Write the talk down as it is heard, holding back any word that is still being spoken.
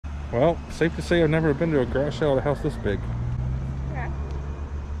Well, safe to say I've never been to a garage sale at a house this big. Yeah.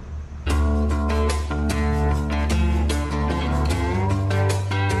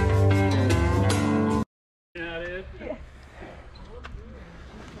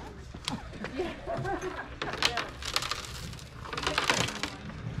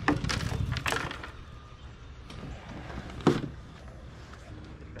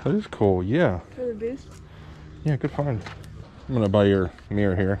 That is cool, yeah. For the boost? Yeah, good find. I'm gonna buy your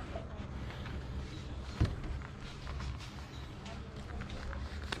mirror here.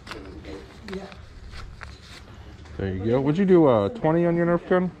 There you go. Would you do 20 on your Nerf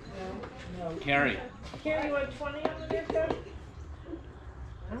gun? Carrie. Carrie, you want 20 on the Nerf gun?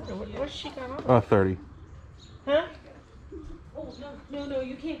 I don't know. What's she got on? 30. Huh? Oh, no,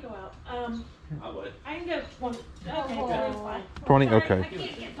 you can't go out. I would. I can go 20. Okay, that's fine. 20? Sorry, Okay. I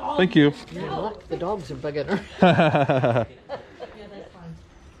can't get dogs. Thank you. No. The dogs are bugging her. Yeah, that's fine.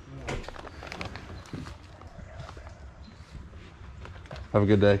 Have a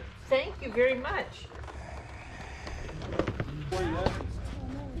good day. Thank you very much.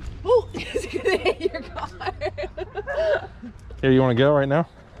 Oh, it's gonna hit your car. Here, you want to go right now?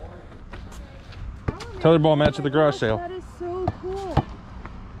 Tetherball match at the garage sale. That is so cool.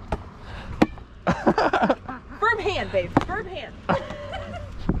 Firm hand, babe. Firm hand.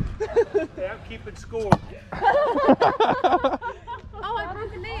 Hey, I'm keeping score. Oh, I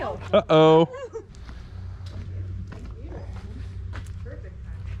broke a nail. Uh-oh.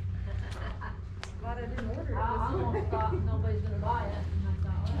 I almost thought nobody's going to buy it. And I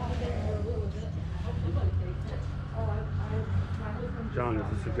thought, well, I'll get more wood with it. I hope somebody takes it. My husband. John, is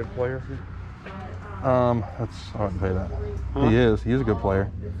this a good player? That's, I wouldn't pay that. Huh? He is a good player.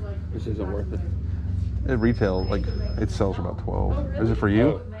 This isn't worth it. It retail, like, it sells for about 12. Is it for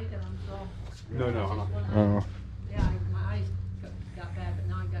you? Making them, so. No, I'm not. Oh. Yeah, my eyes got bad, but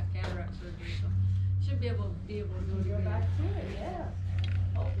now I got cataract surgery, so should be able to do it again. Back to it, yeah.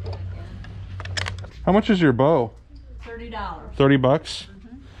 Hopefully I can. How much is your bow? $30. 30 bucks?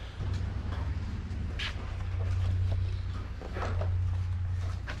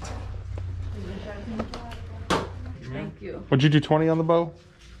 Thank you. Would you do 20 on the bow?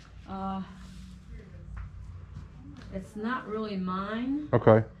 It's not really mine,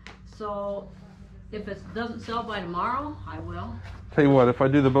 Okay. so if it doesn't sell by tomorrow, I will. Tell you what, if I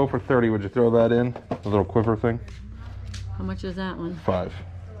do the bow for 30, would you throw that in? The little quiver thing? How much is that one? 5.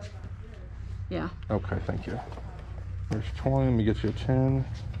 Yeah. Okay, thank you. There's 20, let me get you a 10.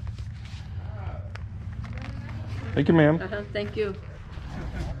 Thank you, ma'am. Thank you.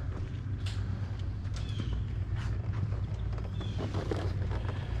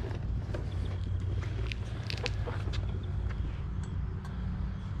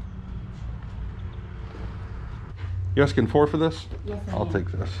 You asking for this? Yes, I I'll am. take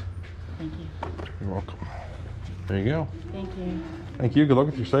this. Thank you. You're welcome. There you go. Thank you. Thank you. Good luck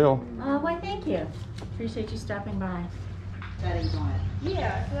with your sale. Why, thank you. Appreciate you stopping by.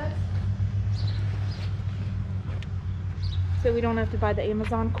 Yeah, so that's... So we don't have to buy the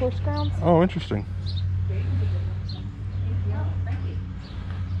Amazon course grounds? Oh, interesting.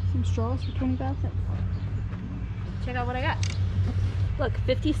 Some straws for 25 cents. Check out what I got. Look,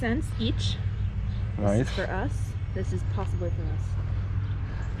 50 cents each. Nice. This is for us. This is possibly for us.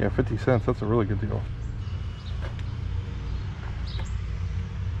 Yeah, 50 cents. That's a really good deal.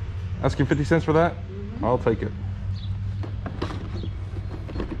 Asking 50 cents for that? I'll take it.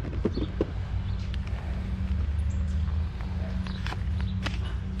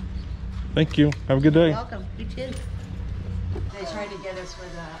 Thank you. Have a good day. Welcome. You too. They tried to get us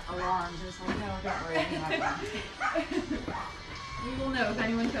with alarms. It's like, no, don't worry. We will know if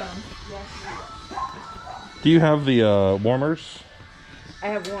anyone comes. Do you have the warmers? I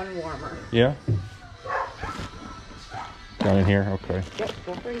have one warmer. Yeah? Down in here? Okay. Yep,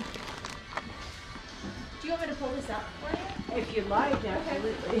 feel free. Do you want me to pull this out for you? If you like,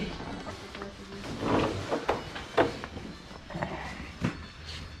 absolutely.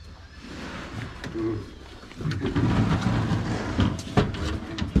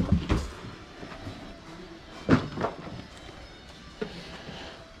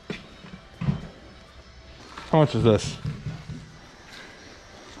 How much is this?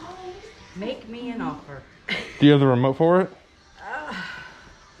 Make me an offer. Do you have the remote for it?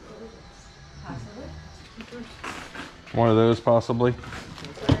 Possibly. One of those, possibly.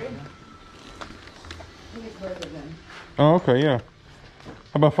 Oh, okay, yeah.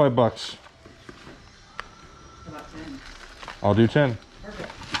 How about $5? About 10. I'll do 10.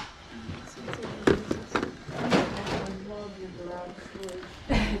 Perfect.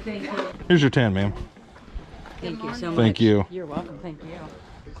 Thank you. Here's your 10, ma'am. Thank you so much. Thank you. You're welcome. Thank you.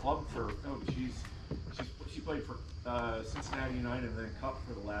 club for, she played for Cincinnati United and then Cup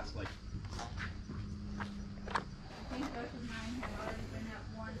for the last, like. I think both of mine have already been at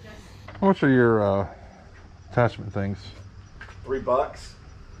one just. How much are your attachment things? $3. Is that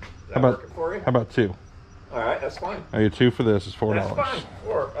How about working for you? How about 2? All right, that's fine. I get 2 for this. It's $4. That's fine.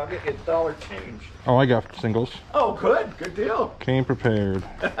 Or I'll get you $1 change. Oh, I got singles. Oh, good. Good deal. Came prepared.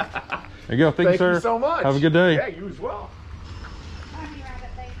 There you go. Thank you, sir. Thank you so much. Have a good day. Yeah, you as well.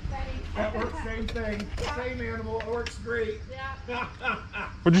 That works, same thing. Same animal. It works great. Yeah.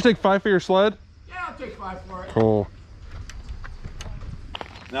 Would you take 5 for your sled? Yeah, I'll take 5 for it. Cool.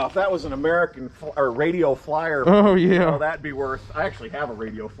 Now, if that was an American or radio flyer, Oh, yeah. you know, that'd be worth. I actually have a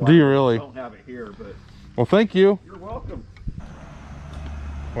radio flyer. Do you really? I don't have it here, but. Well, thank you. You're welcome.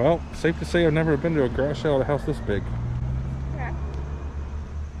 Well, safe to say I've never been to a garage sale at a house this big. Okay.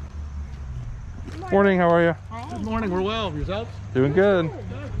 Morning, how are you? Good morning, we're well. Yourself? Doing good.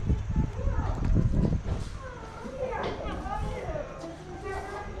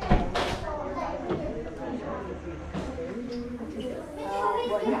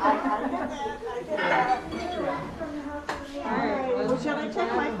 Well, shall I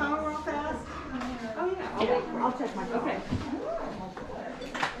check my phone real fast? Oh, yeah. I'll check my phone. Okay.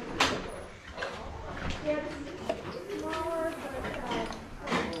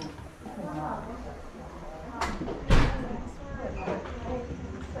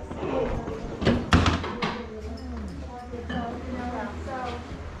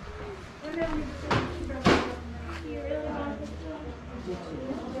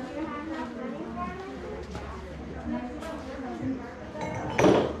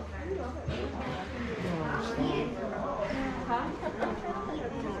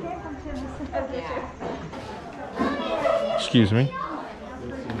 Excuse me.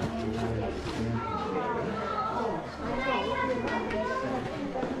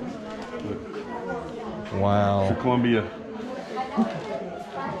 Wow. Columbia.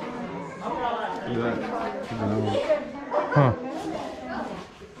 Huh.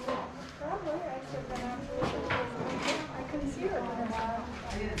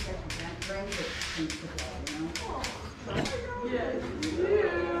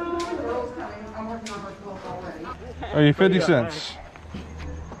 Are you 50 cents?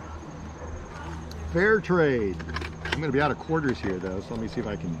 Fair trade. I'm going to be out of quarters here though, so let me see if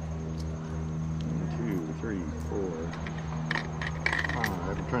I can. 1, 2, 3, 4,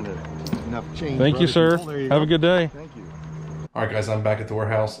 5. I'm trying to enough change. Thank you, sir. Have a good day. Thank you. All right, guys, I'm back at the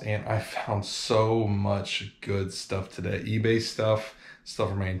warehouse and I found so much good stuff today. eBay stuff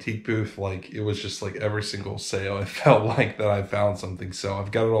from my antique booth. Like, it was just like every single sale. It felt like that I found something. So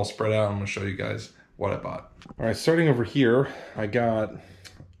I've got it all spread out. I'm going to show you guys what I bought. All right, starting over here, I got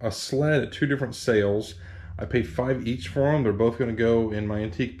a sled at 2 different sales. I paid $5 each for them. They're both going to go in my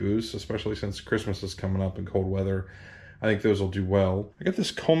antique booths, especially since Christmas is coming up in cold weather. I think those will do well. I got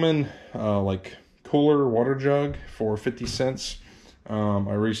this Coleman like cooler water jug for 50 cents.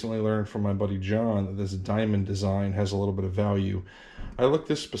 I recently learned from my buddy John that this diamond design has a little bit of value. I looked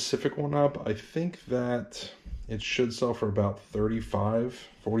this specific one up. I think that it should sell for about 35,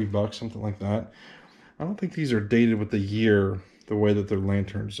 40 bucks, something like that. I don't think these are dated with the year the way that their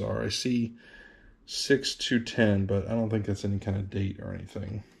lanterns are. I see 6/2/10, but I don't think that's any kind of date or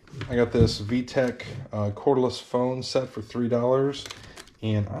anything. I got this VTech cordless phone set for $3,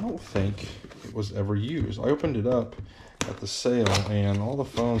 and I don't think it was ever used. I opened it up at the sale, and all the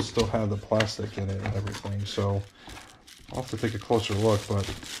phones still have the plastic in it and everything, so I'll have to take a closer look, but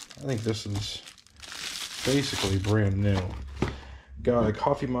I think this is basically brand new. Got a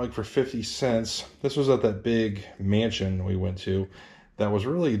coffee mug for 50 cents. This was at that big mansion we went to. That was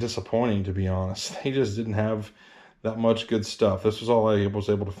really disappointing, to be honest. They just didn't have that much good stuff. This was all I was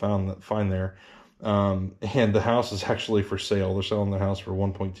able to find there. And the house is actually for sale. They're selling the house for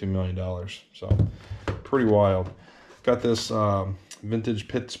 $1.2 million. So, pretty wild. Got this vintage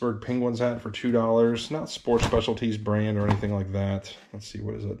Pittsburgh Penguins hat for $2. Not Sports Specialties brand or anything like that. Let's see,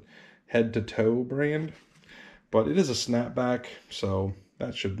 what is it? Head to Toe brand. But it is a snapback, so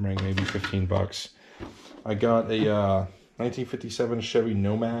that should bring maybe 15 bucks. I got a 1957 Chevy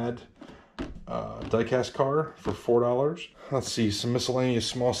Nomad diecast car for $4. Let's see, some miscellaneous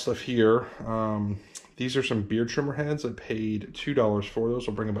small stuff here. These are some beard trimmer heads. I paid $2 for those.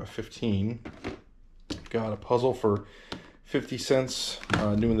 Will bring about 15. Got a puzzle for 50 cents,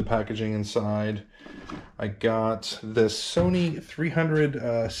 new in the packaging inside. I got this Sony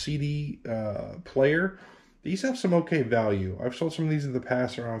 300 CD player. These have some okay value. I've sold some of these in the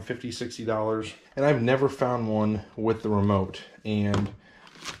past around $50, $60, and I've never found one with the remote. And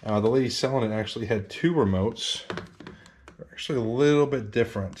the lady selling it actually had 2 remotes. They're actually a little bit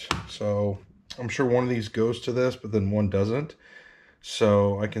different. So I'm sure one of these goes to this, but then one doesn't.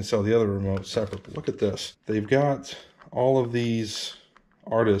 So I can sell the other remote separate. But look at this. They've got all of these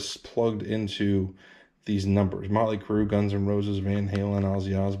artists plugged into these numbers. Motley Crue, Guns N' Roses, Van Halen,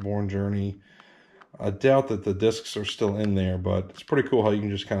 Ozzy Osbourne, Journey. I doubt that the discs are still in there, but it's pretty cool how you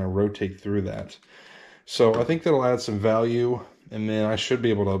can just kind of rotate through that. So I think that'll add some value, and then I should be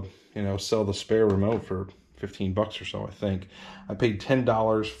able to, you know, sell the spare remote for 15 bucks or so, I think. I paid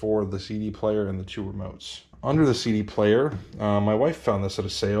 $10 for the CD player and the 2 remotes. Under the CD player, my wife found this at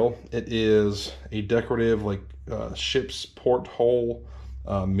a sale. It is a decorative, like, ship's porthole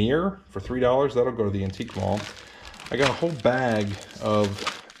mirror for $3. That'll go to the antique mall. I got a whole bag of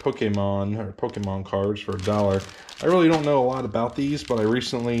Pokemon cards for $1. I really don't know a lot about these, but I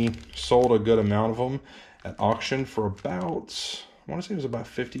recently sold a good amount of them at auction for about, I want to say it was about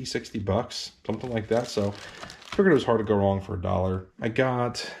 50, 60 bucks, something like that. So I figured it was hard to go wrong for $1. I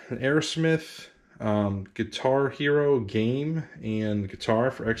got an Aerosmith Guitar Hero game and guitar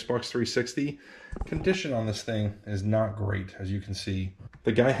for Xbox 360. Condition on this thing is not great, as you can see.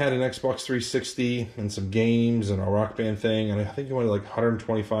 The guy had an Xbox 360 and some games and a Rock Band thing, and I think he wanted like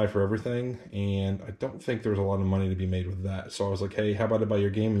 $125 for everything, and I don't think there was a lot of money to be made with that. So I was like, hey, how about I buy your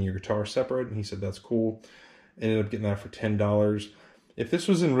game and your guitar separate? And he said, that's cool. Ended up getting that for $10. If this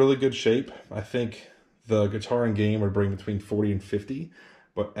was in really good shape, I think the guitar and game would bring between 40 and 50.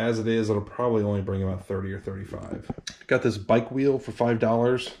 But as it is, it'll probably only bring about 30 or 35. Got this bike wheel for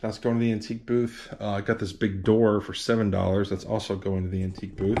 $5. That's going to the antique booth. I got this big door for $7. That's also going to the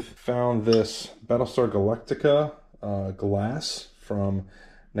antique booth. Found this Battlestar Galactica glass from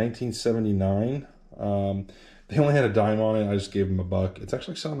 1979. They only had a dime on it. I just gave them $1. It's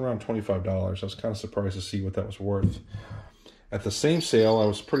actually selling around $25. I was kind of surprised to see what that was worth. At the same sale, I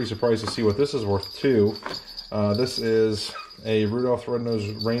was pretty surprised to see what this is worth too. This is a Rudolph the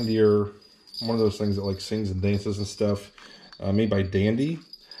Red-Nosed Reindeer, one of those things that like sings and dances and stuff, made by Dandy.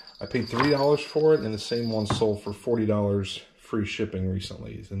 I paid $3 for it, and the same one sold for $40 free shipping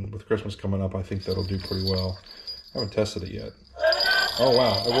recently. And with Christmas coming up, I think that'll do pretty well. I haven't tested it yet. Oh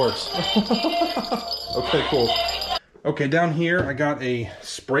wow, it works. Okay, cool. Okay, down here I got a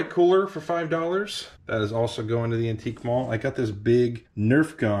Sprite cooler for $5. That is also going to the antique mall. I got this big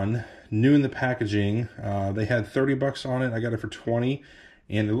Nerf gun, new in the packaging. They had 30 bucks on it. I got it for 20,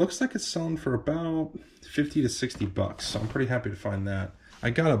 and it looks like it's selling for about 50 to 60 bucks. So I'm pretty happy to find that.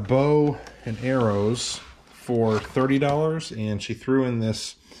 I got a bow and arrows for $30, and she threw in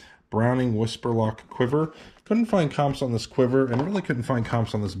this Browning Whisperlock quiver. Couldn't find comps on this quiver, and really couldn't find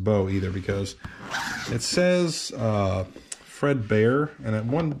comps on this bow either, because it says Fred Bear, and at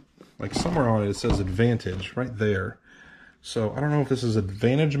one, like somewhere on it, it says Advantage right there. So I don't know if this is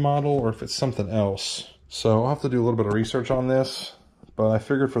Advantage model or if it's something else. So I'll have to do a little bit of research on this, but I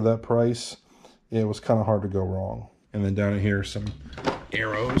figured for that price, it was kind of hard to go wrong. And then down in here, some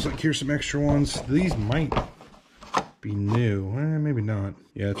arrows. Like here's some extra ones. These might be new. Maybe not.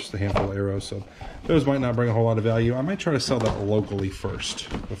 Yeah, it's just a handful of arrows, so those might not bring a whole lot of value. I might try to sell that locally first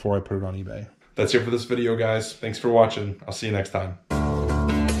before I put it on eBay. That's it for this video, guys. Thanks for watching. I'll see you next time.